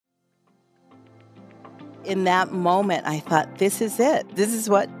In that moment, I thought, this is it. This is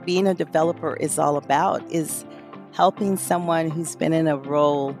what being a developer is all about, is helping someone who's been in a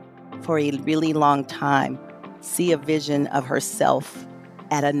role for a really long time see a vision of herself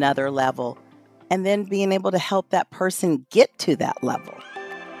at another level, and then being able to help that person get to that level.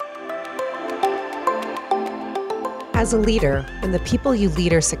 As a leader, when the people you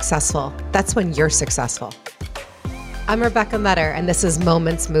lead are successful, that's when you're successful. I'm Rebecca Metter, and this is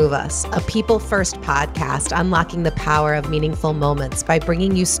Moments Move Us, a people-first podcast unlocking the power of meaningful moments by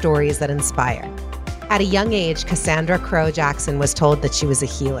bringing you stories that inspire. At a young age, Cassandra Crowe-Jackson was told that she was a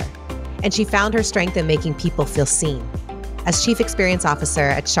healer, and she found her strength in making people feel seen. As Chief Experience Officer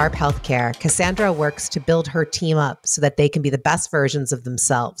at Sharp Healthcare, Cassandra works to build her team up so that they can be the best versions of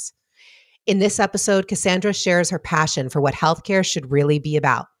themselves. In this episode, Cassandra shares her passion for what healthcare should really be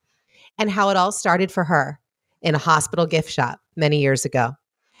about and how it all started for her in a hospital gift shop many years ago.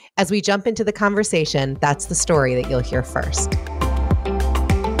 As we jump into the conversation, that's the story that you'll hear first.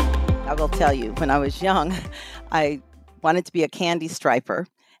 I will tell you, when I was young, I wanted to be a candy striper.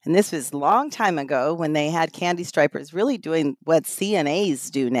 And this was a long time ago when they had candy stripers really doing what CNAs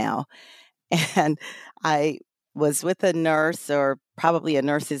do now. And I was with a nurse, or probably a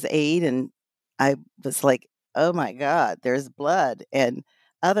nurse's aide, and I was like, oh my God, there's blood and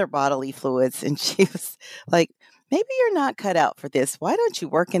other bodily fluids. And she was like, maybe you're not cut out for this. Why don't you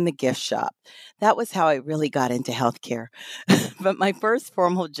work in the gift shop? That was how I really got into healthcare. But my first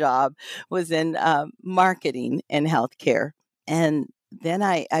formal job was in marketing in healthcare. And then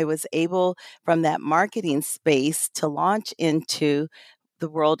I was able, from that marketing space, to launch into the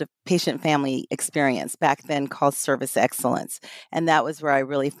world of patient family experience, back then called service excellence. And that was where I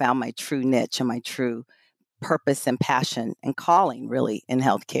really found my true niche and my true purpose and passion and calling, really, in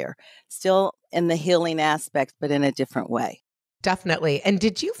healthcare. Still in the healing aspect, but in a different way. Definitely. And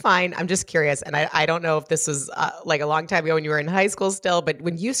did you find, I'm just curious, and I don't know if this was like a long time ago when you were in high school still, but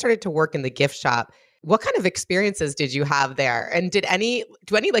when you started to work in the gift shop, what kind of experiences did you have there? And do any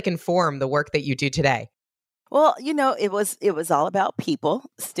like inform the work that you do today? Well, it was all about people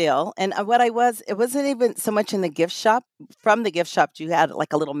still. And it wasn't even so much in the gift shop. From the gift shop, you had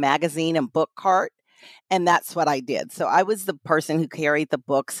like a little magazine and book cart. And that's what I did. So I was the person who carried the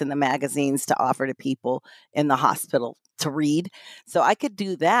books and the magazines to offer to people in the hospital to read. So I could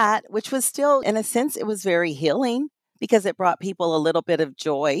do that, which was still, in a sense, it was very healing because it brought people a little bit of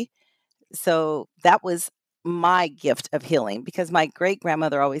joy. So that was my gift of healing, because my great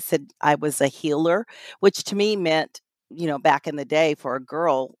grandmother always said I was a healer, which to me meant, back in the day, for a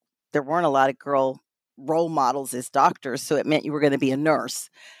girl, there weren't a lot of girl role models as doctors. So it meant you were going to be a nurse.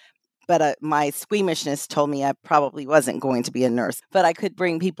 But my squeamishness told me I probably wasn't going to be a nurse, but I could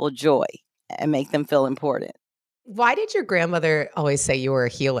bring people joy and make them feel important. Why did your grandmother always say you were a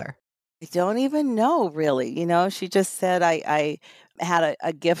healer? I don't even know, really. She just said I had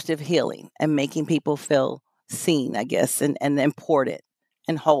a gift of healing and making people feel seen, I guess, and important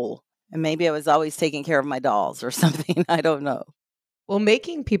and whole. And maybe I was always taking care of my dolls or something. I don't know. Well,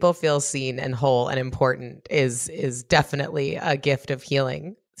 making people feel seen and whole and important is definitely a gift of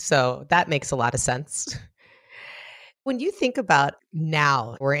healing. So that makes a lot of sense. When you think about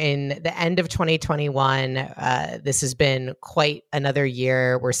now, we're in the end of 2021. This has been quite another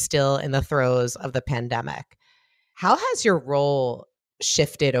year. We're still in the throes of the pandemic. How has your role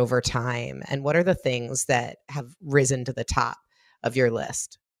shifted over time? And what are the things that have risen to the top of your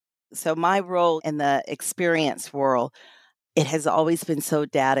list? So my role in the experience world, it has always been so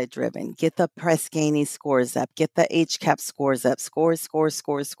data driven. Get the Press Ganey scores up, get the HCAP scores up,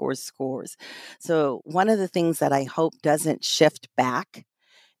 scores. So one of the things that I hope doesn't shift back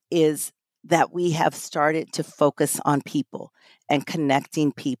is that we have started to focus on people and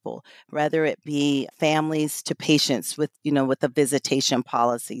connecting people, whether it be families to patients with the visitation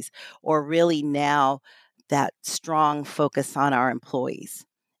policies, or really now that strong focus on our employees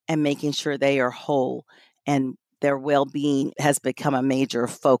and making sure they are whole, and their well-being has become a major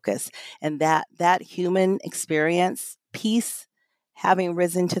focus. And that human experience piece, having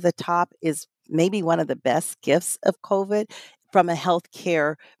risen to the top, is maybe one of the best gifts of COVID from a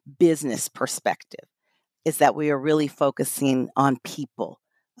healthcare business perspective, is that we are really focusing on people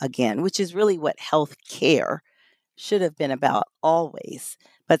again, which is really what healthcare should have been about always.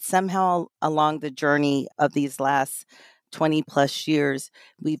 But somehow along the journey of these last 20 plus years,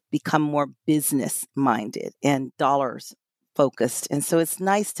 we've become more business minded and dollars focused. And so it's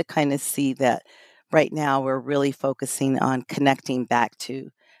nice to kind of see that right now we're really focusing on connecting back to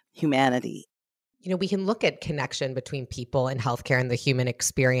humanity. We can look at connection between people and healthcare and the human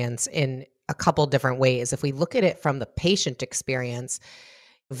experience in a couple different ways. If we look at it from the patient experience,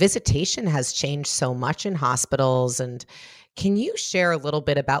 Visitation has changed so much in hospitals. And can you share a little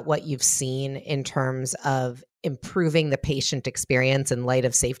bit about what you've seen in terms of improving the patient experience in light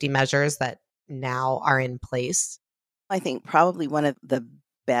of safety measures that now are in place? I think probably one of the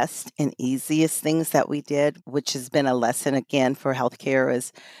best and easiest things that we did, which has been a lesson again for healthcare,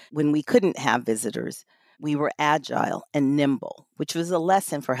 is when we couldn't have visitors, we were agile and nimble, which was a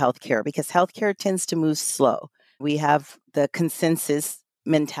lesson for healthcare because healthcare tends to move slow. We have the consensus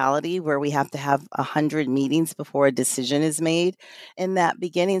mentality where we have to have 100 meetings before a decision is made. In that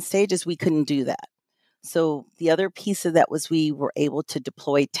beginning stages, we couldn't do that. So the other piece of that was we were able to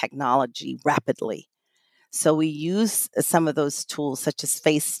deploy technology rapidly. So we use some of those tools such as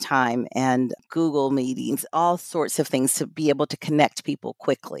FaceTime and Google Meetings, all sorts of things to be able to connect people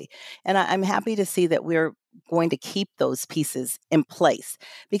quickly. And I'm happy to see that we're going to keep those pieces in place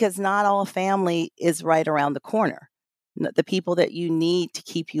because not all family is right around the corner. The people that you need to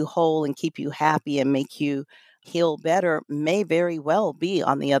keep you whole and keep you happy and make you heal better may very well be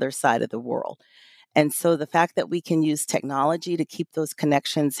on the other side of the world. And so the fact that we can use technology to keep those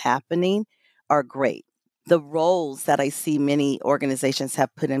connections happening are great. The roles that I see many organizations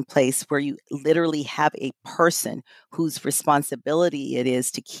have put in place where you literally have a person whose responsibility it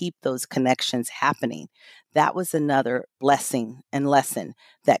is to keep those connections happening. That was another blessing and lesson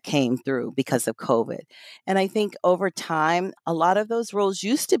that came through because of COVID. And I think over time, a lot of those roles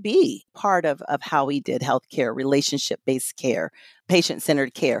used to be part of how we did healthcare, relationship-based care,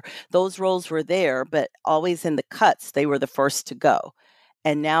 patient-centered care. Those roles were there, but always in the cuts, they were the first to go.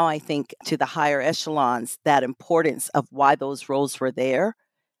 And now I think to the higher echelons, that importance of why those roles were there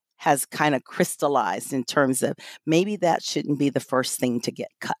has kind of crystallized in terms of maybe that shouldn't be the first thing to get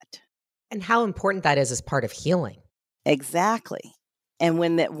cut. And how important that is as part of healing. Exactly. And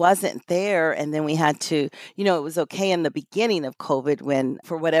when that wasn't there, and then we had to, it was okay in the beginning of COVID when,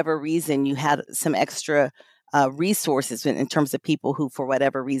 for whatever reason, you had some extra resources in terms of people who, for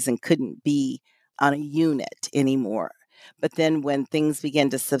whatever reason, couldn't be on a unit anymore. But then when things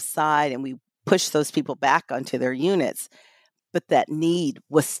began to subside and we pushed those people back onto their units, but that need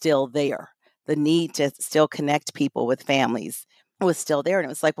was still there. The need to still connect people with families was still there. And it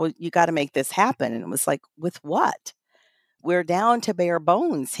was like, well, you got to make this happen. And it was like, with what? We're down to bare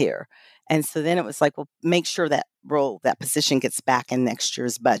bones here. And so then it was like, well, make sure that role, that position gets back in next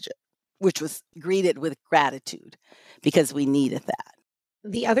year's budget, which was greeted with gratitude because we needed that.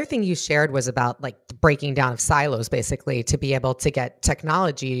 The other thing you shared was about like the breaking down of silos, basically, to be able to get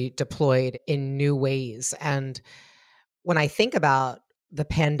technology deployed in new ways. And when I think about the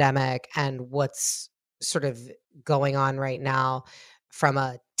pandemic and what's sort of going on right now from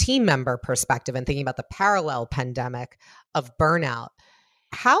a team member perspective and thinking about the parallel pandemic of burnout,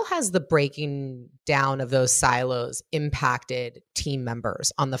 how has the breaking down of those silos impacted team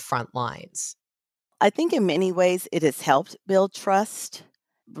members on the front lines? I think in many ways it has helped build trust.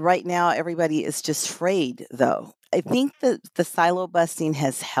 Right now, everybody is just afraid, though. I think that the silo busting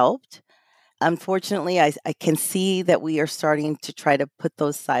has helped. Unfortunately, I can see that we are starting to try to put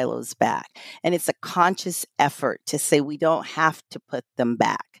those silos back. And it's a conscious effort to say we don't have to put them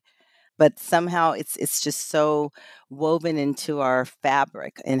back. But somehow it's just so woven into our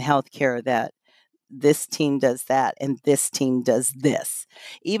fabric in healthcare that this team does that and this team does this.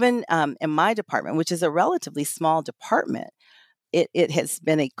 Even in my department, which is a relatively small department, it has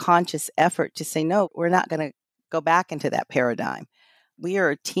been a conscious effort to say, no, we're not going to go back into that paradigm. We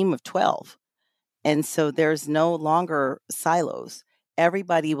are a team of 12. And so there's no longer silos.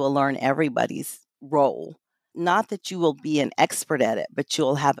 Everybody will learn everybody's role. Not that you will be an expert at it, but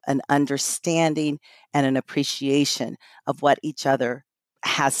you'll have an understanding and an appreciation of what each other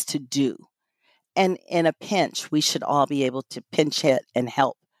has to do. And in a pinch, we should all be able to pinch hit and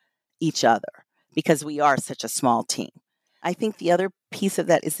help each other because we are such a small team. I think the other piece of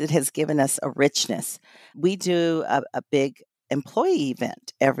that is it has given us a richness. We do a big employee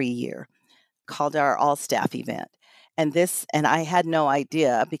event every year called our all staff event. And I had no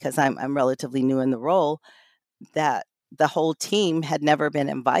idea because I'm relatively new in the role that the whole team had never been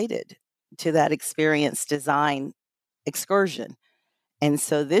invited to that experience design excursion. And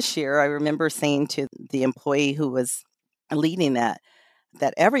so this year I remember saying to the employee who was leading that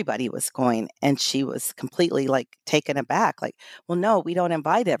everybody was going, and she was completely like taken aback, like, well, no, we don't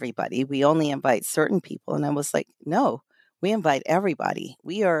invite everybody. We only invite certain people. And I was like, no, we invite everybody.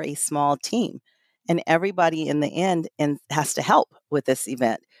 We are a small team and everybody in the end and has to help with this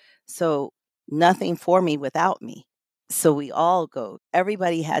event. So nothing for me without me. So we all go.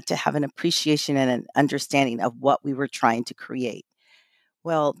 Everybody had to have an appreciation and an understanding of what we were trying to create.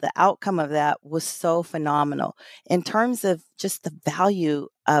 Well, the outcome of that was so phenomenal in terms of just the value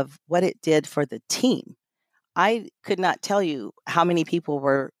of what it did for the team. I could not tell you how many people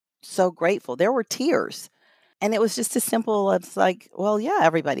were so grateful. There were tears. And it was just as simple as like, well, yeah,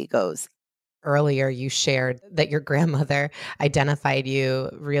 everybody goes. Earlier, you shared that your grandmother identified you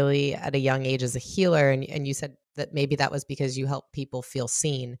really at a young age as a healer, and you said that maybe that was because you helped people feel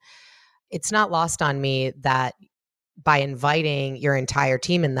seen. It's not lost on me that by inviting your entire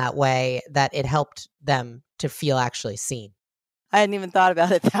team in that way, that it helped them to feel actually seen. I hadn't even thought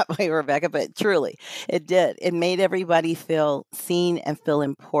about it that way, Rebecca, but truly it did. It made everybody feel seen and feel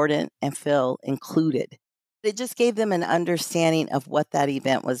important and feel included. It just gave them an understanding of what that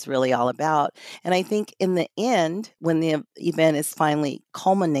event was really all about. And I think in the end, when the event is finally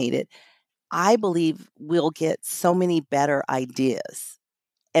culminated, I believe we'll get so many better ideas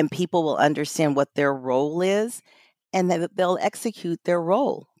and people will understand what their role is and that they'll execute their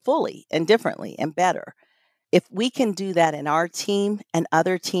role fully and differently and better. If we can do that in our team and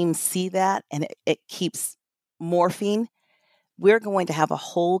other teams see that and it keeps morphing, we're going to have a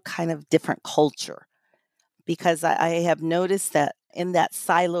whole kind of different culture because I have noticed that in that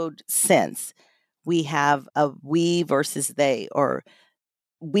siloed sense, we have a we versus they, or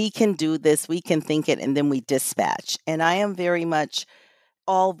we can do this, we can think it, and then we dispatch. And I am very much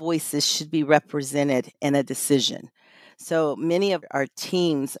all voices should be represented in a decision. So many of our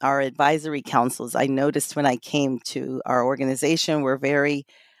teams, our advisory councils, I noticed when I came to our organization were very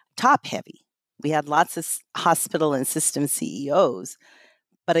top heavy. We had lots of hospital and system CEOs,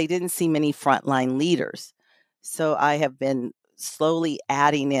 but I didn't see many frontline leaders. So I have been slowly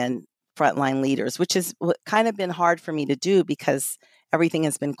adding in frontline leaders, which is kind of been hard for me to do because everything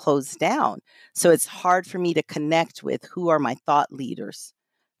has been closed down. So it's hard for me to connect with who are my thought leaders,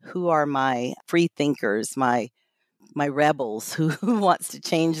 who are my free thinkers, my rebels who wants to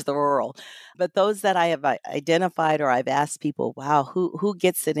change the world. But those that I have identified or I've asked people, wow, who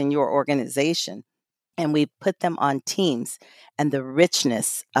gets it in your organization? And we put them on teams and the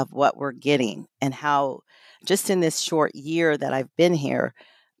richness of what we're getting and how just in this short year that I've been here,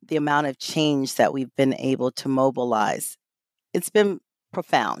 the amount of change that we've been able to mobilize, it's been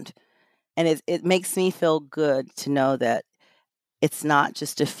profound. And it makes me feel good to know that it's not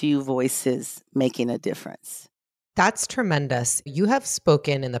just a few voices making a difference. That's tremendous. You have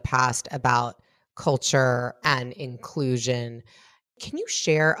spoken in the past about culture and inclusion. Can you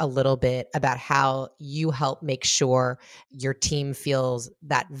share a little bit about how you help make sure your team feels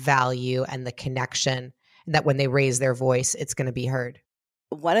that value and the connection, and that when they raise their voice, it's going to be heard?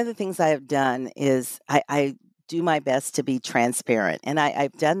 One of the things I have done is I do my best to be transparent. And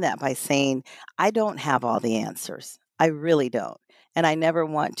I've done that by saying, I don't have all the answers. I really don't. And I never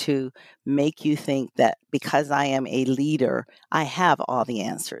want to make you think that because I am a leader, I have all the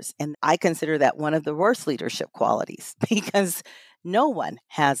answers. And I consider that one of the worst leadership qualities because no one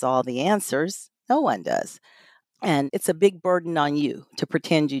has all the answers. No one does. And it's a big burden on you to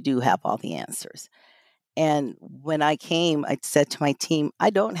pretend you do have all the answers. And when I came, I said to my team,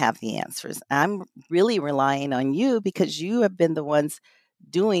 I don't have the answers. I'm really relying on you because you have been the ones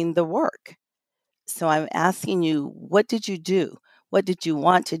doing the work. So I'm asking you, what did you do? What did you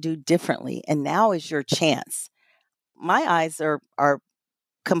want to do differently? And now is your chance. My eyes are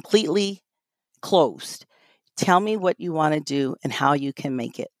completely closed. Tell me what you want to do and how you can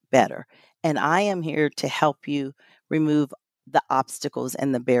make it better. And I am here to help you remove the obstacles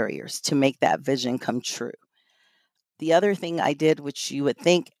and the barriers to make that vision come true. The other thing I did, which you would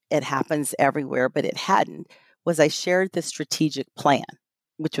think it happens everywhere, but it hadn't, was I shared the strategic plan,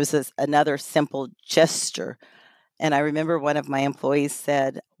 which was another simple gesture. And I remember one of my employees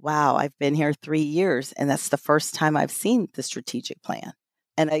said, wow, I've been here 3 years, and that's the first time I've seen the strategic plan.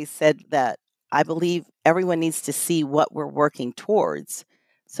 And I said that I believe everyone needs to see what we're working towards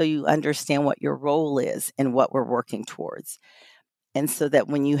so you understand what your role is and what we're working towards. And so that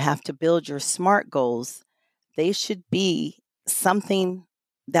when you have to build your SMART goals, they should be something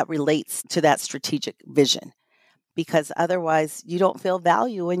that relates to that strategic vision because otherwise you don't feel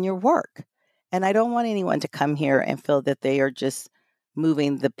value in your work. And I don't want anyone to come here and feel that they are just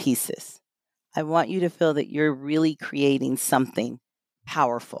moving the pieces. I want you to feel that you're really creating something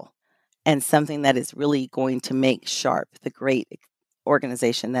powerful and something that is really going to make Sharp the great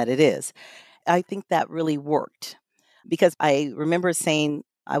organization that it is. I think that really worked because I remember saying,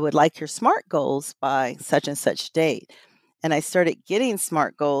 I would like your SMART goals by such and such date. And I started getting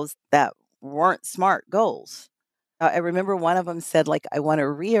SMART goals that weren't SMART goals. I remember one of them said, like, I want to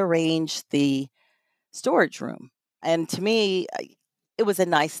rearrange the storage room. And to me, it was a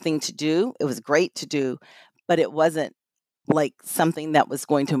nice thing to do. It was great to do, but it wasn't like something that was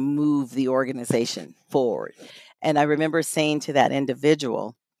going to move the organization forward. And I remember saying to that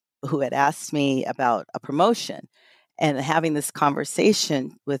individual who had asked me about a promotion and having this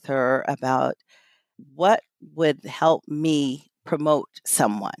conversation with her about what would help me promote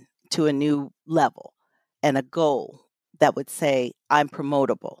someone to a new level and a goal that would say, I'm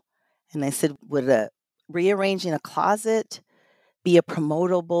promotable. And I said, would rearranging a closet be a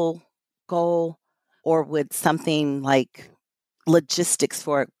promotable goal? Or would something like logistics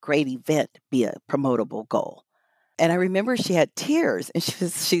for a great event be a promotable goal? And I remember she had tears and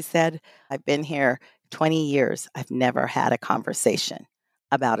she said, I've been here 20 years. I've never had a conversation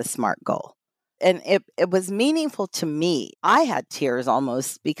about a SMART goal. And it was meaningful to me. I had tears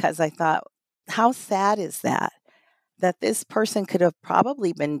almost because I thought, how sad is that? That this person could have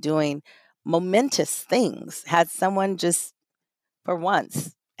probably been doing momentous things had someone just for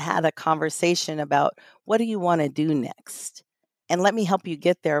once had a conversation about what do you want to do next? And let me help you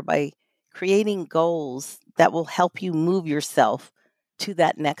get there by creating goals that will help you move yourself to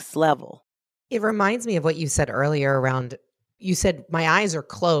that next level. It reminds me of what you said earlier around, you said, my eyes are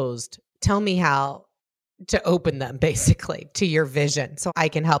closed. Tell me how to open them basically to your vision so I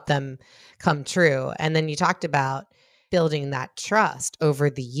can help them come true. And then you talked about building that trust over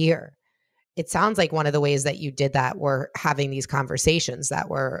the year. It sounds like one of the ways that you did that were having these conversations that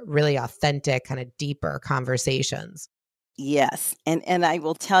were really authentic, kind of deeper conversations. Yes. And I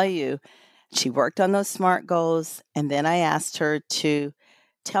will tell you, she worked on those SMART goals. And then I asked her to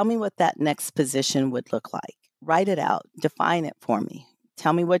tell me what that next position would look like. Write it out, define it for me.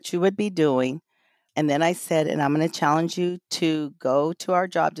 Tell me what you would be doing. And then I said, and I'm going to challenge you to go to our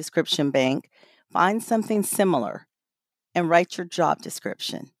job description bank, find something similar, and write your job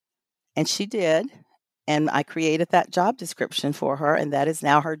description. And she did. And I created that job description for her, and that is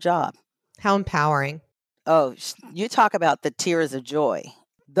now her job. How empowering. Oh, you talk about the tears of joy.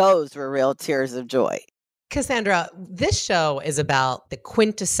 Those were real tears of joy. Cassandra, this show is about the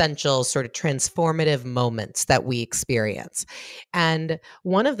quintessential sort of transformative moments that we experience. And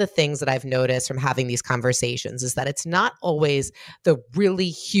one of the things that I've noticed from having these conversations is that it's not always the really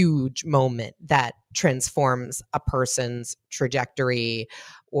huge moment that transforms a person's trajectory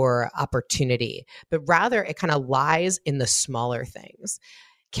or opportunity, but rather it kind of lies in the smaller things.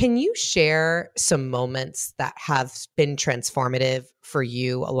 Can you share some moments that have been transformative for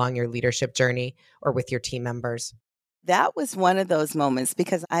you along your leadership journey or with your team members? That was one of those moments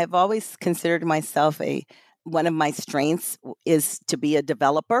because I've always considered myself one of my strengths is to be a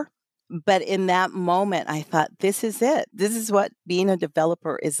developer. But in that moment, I thought, this is it. This is what being a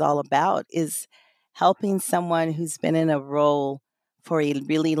developer is all about, is helping someone who's been in a role for a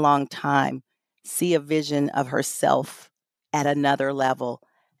really long time see a vision of herself at another level,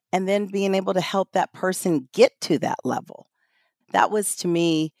 and then being able to help that person get to that level. That was to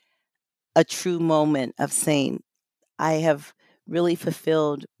me a true moment of saying, I have really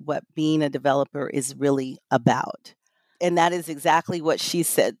fulfilled what being a developer is really about. And that is exactly what she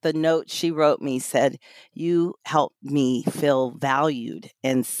said. The note she wrote me said, you helped me feel valued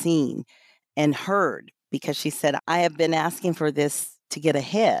and seen and heard, because she said, I have been asking for this to get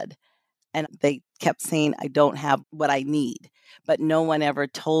ahead. And they kept saying, I don't have what I need, but no one ever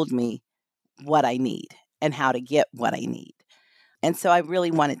told me what I need and how to get what I need. And so I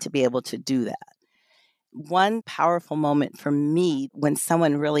really wanted to be able to do that. One powerful moment for me when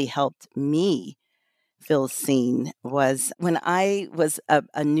someone really helped me feel seen was when I was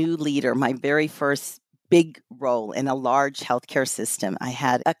a new leader, my very first big role in a large healthcare system. I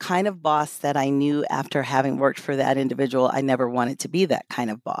had a kind of boss that I knew after having worked for that individual, I never wanted to be that kind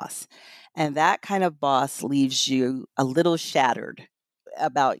of boss. And that kind of boss leaves you a little shattered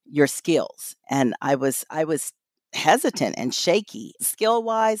about your skills. And I was hesitant and shaky. Skill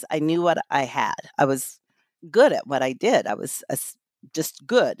wise, I knew what I had. I was good at what I did. I was just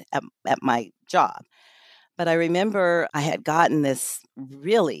good at my job. But I remember I had gotten this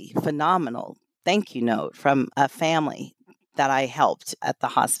really phenomenal thank you note from a family that I helped at the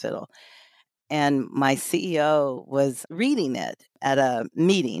hospital. And my CEO was reading it at a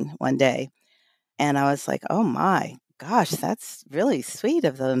meeting one day. And I was like, oh my gosh, that's really sweet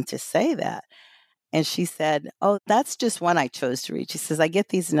of them to say that. And she said, oh, that's just one I chose to read. She says, I get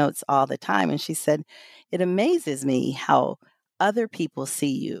these notes all the time. And she said, it amazes me how other people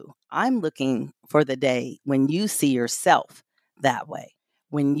see you. I'm looking for the day when you see yourself that way.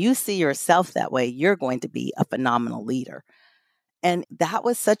 When you see yourself that way, you're going to be a phenomenal leader. And that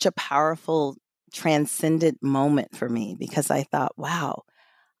was such a powerful, transcendent moment for me because I thought, wow,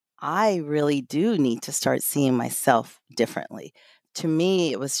 I really do need to start seeing myself differently. To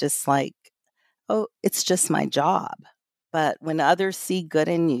me, it was just like, oh, it's just my job. But when others see good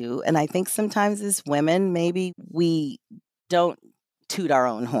in you, and I think sometimes as women, maybe we don't toot our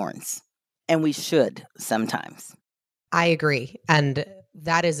own horns, and we should sometimes. I agree. And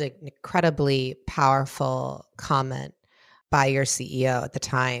that is an incredibly powerful comment by your CEO at the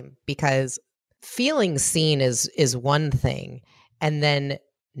time, because feeling seen is one thing, and then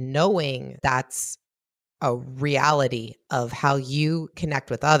knowing that's a reality of how you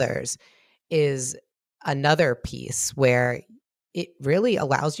connect with others is another piece where it really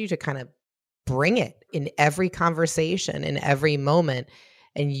allows you to kind of bring it in every conversation, in every moment,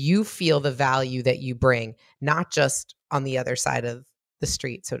 and you feel the value that you bring, not just on the other side of the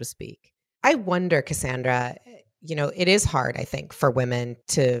street, so to speak. I wonder, Cassandra, it is hard, I think, for women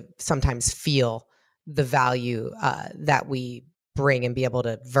to sometimes feel the value that we bring and be able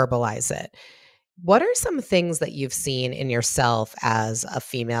to verbalize it. What are some things that you've seen in yourself as a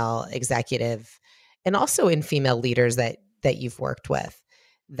female executive and also in female leaders that you've worked with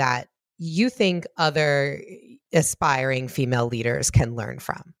that you think other aspiring female leaders can learn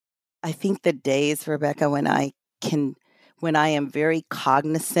from? I think the days, Rebecca, when I am very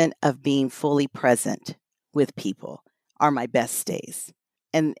cognizant of being fully present with people are my best days.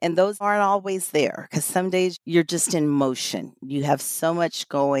 And those aren't always there, because some days you're just in motion. You have so much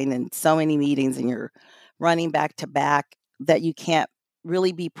going and so many meetings, and you're running back to back that you can't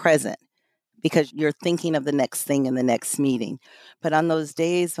really be present because you're thinking of the next thing in the next meeting. But on those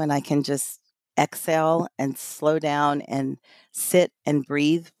days when I can just exhale and slow down and sit and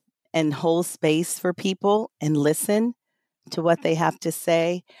breathe and hold space for people and listen to what they have to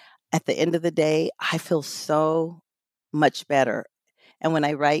say, at the end of the day, I feel so much better. And when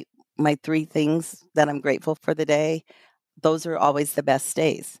I write my 3 things that I'm grateful for the day, those are always the best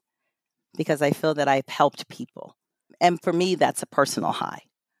days because I feel that I've helped people. And for me, that's a personal high.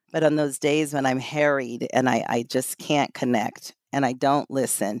 But on those days when I'm harried and I just can't connect and I don't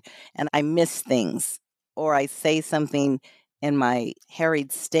listen and I miss things, or I say something in my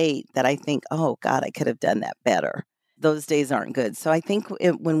harried state that I think, oh God, I could have done that better. Those days aren't good. So I think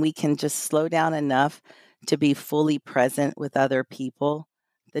when we can just slow down enough to be fully present with other people,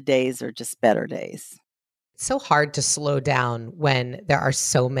 the days are just better days. It's so hard to slow down when there are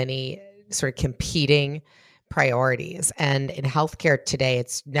so many sort of competing priorities. And in healthcare today,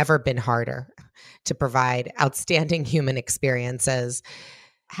 it's never been harder to provide outstanding human experiences.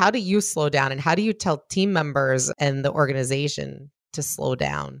 How do you slow down, and how do you tell team members and the organization to slow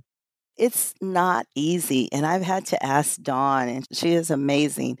down? It's not easy. And I've had to ask Dawn, and she is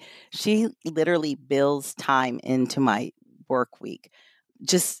amazing. She literally builds time into my work week,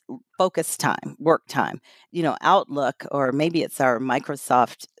 just focus time, work time. Outlook, or maybe it's our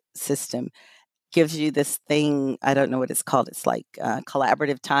Microsoft system, gives you this thing. I don't know what it's called. It's like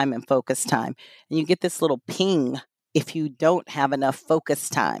collaborative time and focus time. And you get this little ping if you don't have enough focus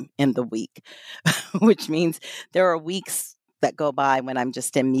time in the week, which means there are weeks that go by when I'm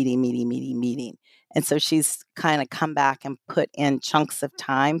just in meeting. And so she's kind of come back and put in chunks of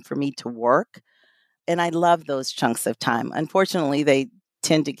time for me to work. And I love those chunks of time. Unfortunately, they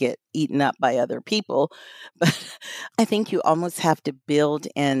tend to get eaten up by other people. But I think you almost have to build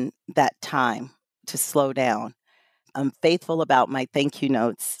in that time to slow down. I'm faithful about my thank you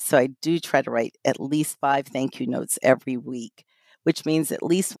notes. So I do try to write at least 5 thank you notes every week, which means at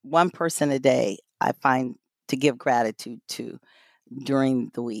least one person a day I find to give gratitude to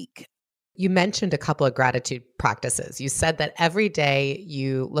during the week. You mentioned a couple of gratitude practices. You said that every day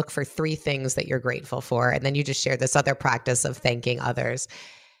you look for 3 things that you're grateful for, and then you just shared this other practice of thanking others.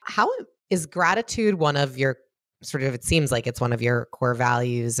 How is gratitude one of your it seems like it's one of your core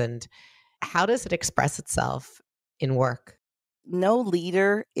values, and how does it express itself in work? No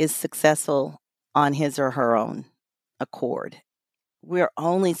leader is successful on his or her own accord. We're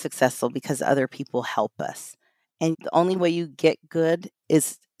only successful because other people help us. And the only way you get good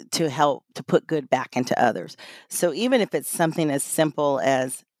is to help to put good back into others. So even if it's something as simple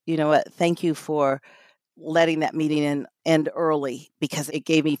as, thank you for letting that meeting end early because it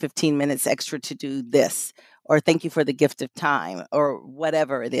gave me 15 minutes extra to do this, or thank you for the gift of time, or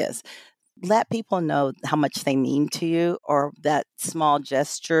whatever it is. Let people know how much they mean to you, or that small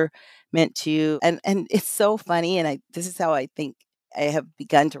gesture meant to you. And it's so funny. And this is how I think I have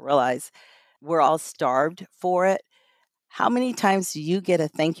begun to realize we're all starved for it. How many times do you get a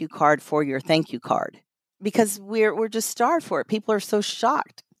thank you card for your thank you card? Because we're just starved for it. People are so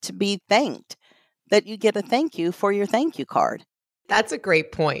shocked to be thanked that you get a thank you for your thank you card. That's a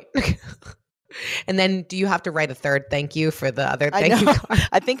great point. And then do you have to write a third thank you for the other I thank you know. card?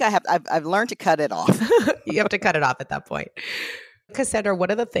 I think I've learned to cut it off. You have to cut it off at that point. Cassandra, one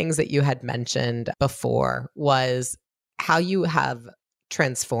of the things that you had mentioned before was how you have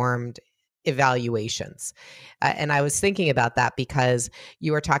transformed evaluations. And I was thinking about that because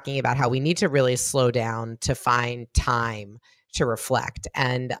you were talking about how we need to really slow down to find time to reflect.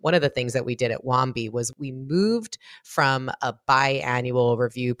 And one of the things that we did at Wambi was we moved from a biannual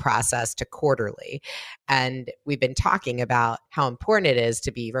review process to quarterly. And we've been talking about how important it is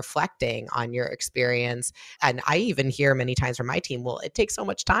to be reflecting on your experience. And I even hear many times from my team, well, it takes so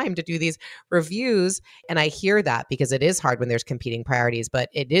much time to do these reviews. And I hear that because it is hard when there's competing priorities, but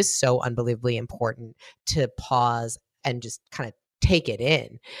it is so unbelievably important to pause and just kind of take it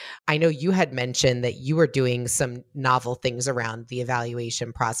in. I know you had mentioned that you were doing some novel things around the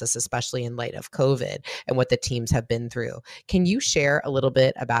evaluation process, especially in light of COVID and what the teams have been through. Can you share a little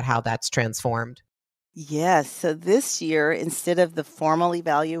bit about how that's transformed? Yes. So this year, instead of the formal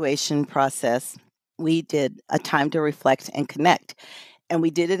evaluation process, we did a time to reflect and connect. And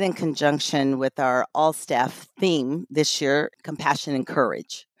we did it in conjunction with our all staff theme this year, compassion and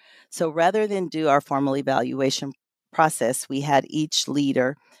courage. So rather than do our formal evaluation process, we had each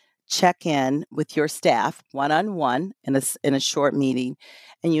leader check in with your staff one on one in a short meeting.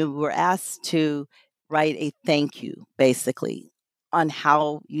 And you were asked to write a thank you, basically, on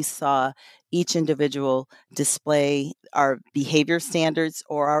how you saw each individual display our behavior standards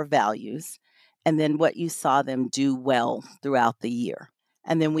or our values, and then what you saw them do well throughout the year.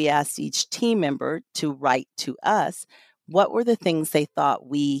 And then we asked each team member to write to us what were the things they thought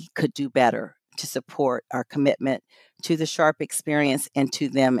we could do better to support our commitment to the Sharp experience and to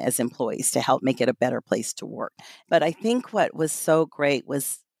them as employees to help make it a better place to work. But I think what was so great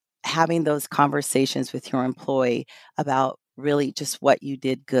was having those conversations with your employee about really just what you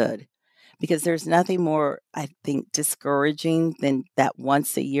did good. Because there's nothing more, I think, discouraging than that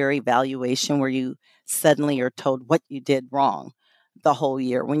once a year evaluation where you suddenly are told what you did wrong the whole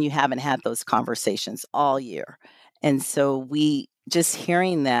year when you haven't had those conversations all year. And so we just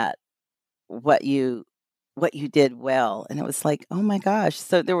hearing that what you did well, and it was like, oh my gosh.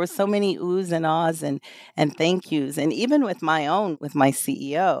 So there were so many oohs and ahs and thank yous. And even with my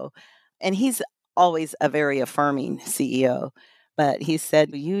CEO, and he's always a very affirming CEO, but he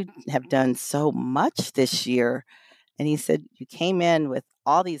said, you have done so much this year. And he said, you came in with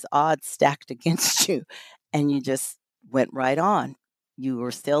all these odds stacked against you, and you just went right on. You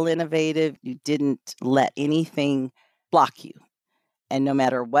were still innovative. You didn't let anything block you. And no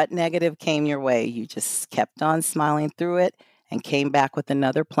matter what negative came your way, you just kept on smiling through it and came back with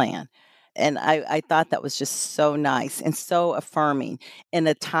another plan. And I thought that was just so nice and so affirming in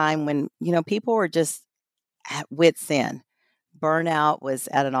a time when, people were just at wits' end. Burnout was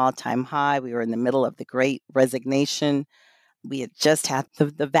at an all time high. We were in the middle of the great resignation. We had just had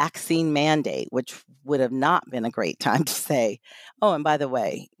the vaccine mandate, which would have not been a great time to say, oh, and by the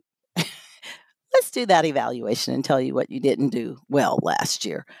way, let's do that evaluation and tell you what you didn't do well last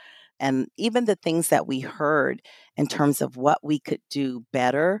year. And even the things that we heard in terms of what we could do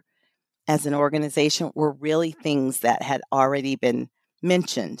better as an organization were really things that had already been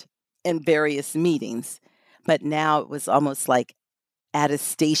mentioned in various meetings. But now it was almost like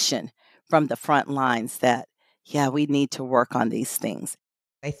attestation from the front lines that, yeah, we need to work on these things.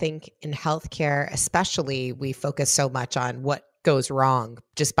 I think in healthcare, especially, we focus so much on what goes wrong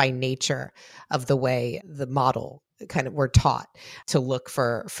just by nature of the way the model kind of we're taught to look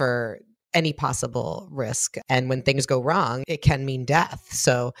for any possible risk. And when things go wrong, it can mean death.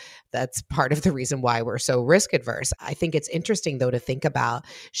 So that's part of the reason why we're so risk adverse. I think it's interesting, though, to think about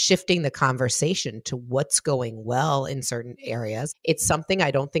shifting the conversation to what's going well in certain areas. It's something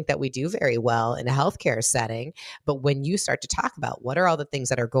I don't think that we do very well in a healthcare setting. But when you start to talk about what are all the things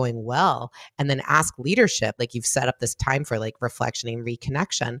that are going well, and then ask leadership, like you've set up this time for like reflection and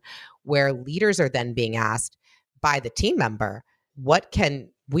reconnection, where leaders are then being asked by the team member, what can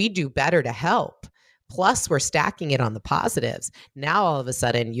we do better to help? Plus, we're stacking it on the positives. Now, all of a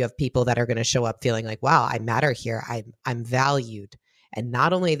sudden, you have people that are going to show up feeling like, wow, I matter here. I'm valued. And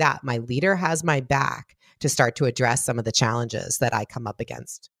not only that, my leader has my back to start to address some of the challenges that I come up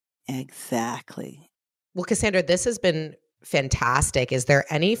against. Exactly. Well, Cassandra, this has been fantastic. Is there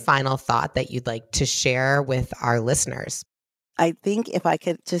any final thought that you'd like to share with our listeners? I think if I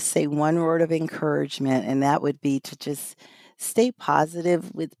could just say one word of encouragement, and that would be to just stay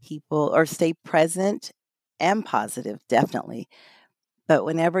positive with people or stay present and positive, definitely. But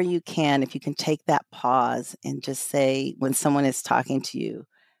whenever you can, if you can take that pause and just say, when someone is talking to you,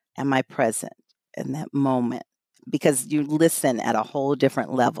 am I present in that moment? Because you listen at a whole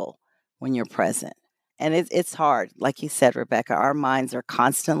different level when you're present. And it's hard. Like you said, Rebecca, our minds are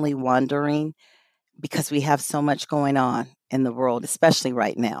constantly wandering because we have so much going on in the world, especially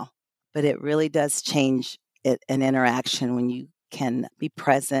right now. But it really does change an interaction when you can be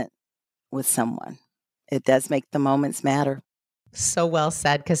present with someone. It does make the moments matter. So well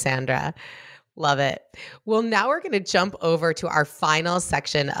said, Cassandra. Love it. Well, now we're going to jump over to our final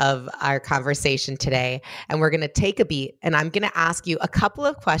section of our conversation today, and we're going to take a beat, and I'm going to ask you a couple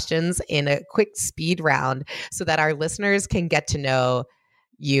of questions in a quick speed round so that our listeners can get to know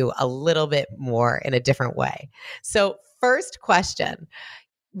you a little bit more in a different way. So, first question,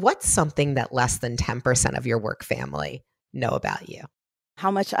 what's something that less than 10% of your work family know about you?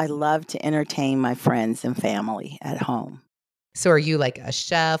 How much I love to entertain my friends and family at home. So are you like a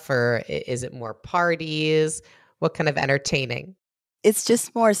chef, or is it more parties? What kind of entertaining? It's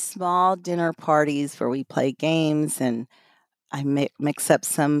just more small dinner parties where we play games, and I mix up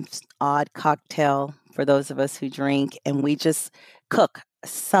some odd cocktail for those of us who drink, and we just cook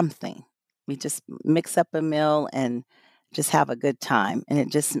something. We just mix up a meal and just have a good time.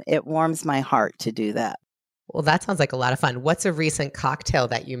 And it warms my heart to do that. Well, that sounds like a lot of fun. What's a recent cocktail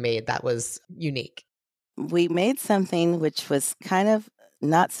that you made that was unique? We made something which was kind of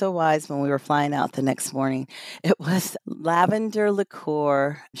not so wise when we were flying out the next morning. It was lavender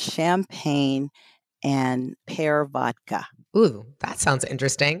liqueur, champagne, and pear vodka. Ooh, that sounds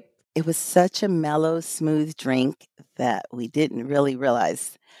interesting. It was such a mellow, smooth drink that we didn't really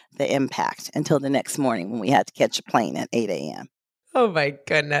realize the impact until the next morning when we had to catch a plane at 8 a.m. Oh my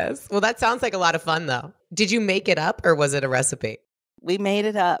goodness. Well, that sounds like a lot of fun though. Did you make it up or was it a recipe? We made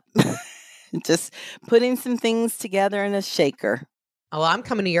it up. Just putting some things together in a shaker. Oh, well, I'm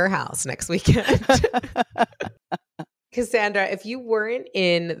coming to your house next weekend. Cassandra, if you weren't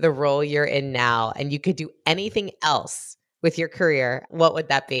in the role you're in now and you could do anything else with your career, what would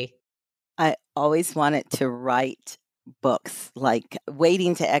that be? I always wanted to write books, like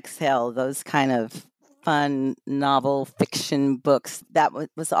Waiting to Exhale, those kind of fun novel fiction books. That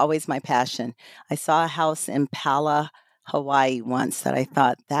was always my passion. I saw a house in Pala, Hawaii once that I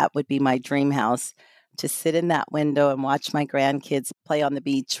thought that would be my dream house, to sit in that window and watch my grandkids play on the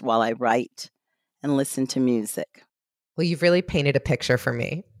beach while I write and listen to music. Well, you've really painted a picture for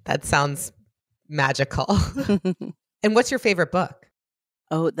me. That sounds magical. And what's your favorite book?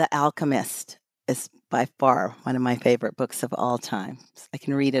 Oh, The Alchemist is by far one of my favorite books of all time. I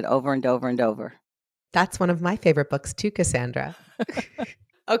can read it over and over and over. That's one of my favorite books too, Cassandra.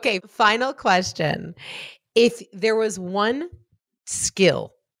 Okay, final question. If there was one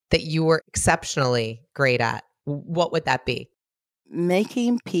skill that you were exceptionally great at, what would that be?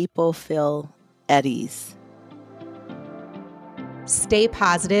 Making people feel at ease. Stay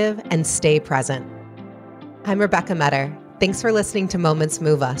positive and stay present. I'm Rebecca Metter. Thanks for listening to Moments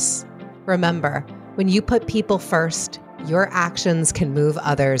Move Us. Remember, when you put people first, your actions can move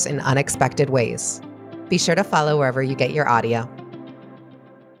others in unexpected ways. Be sure to follow wherever you get your audio.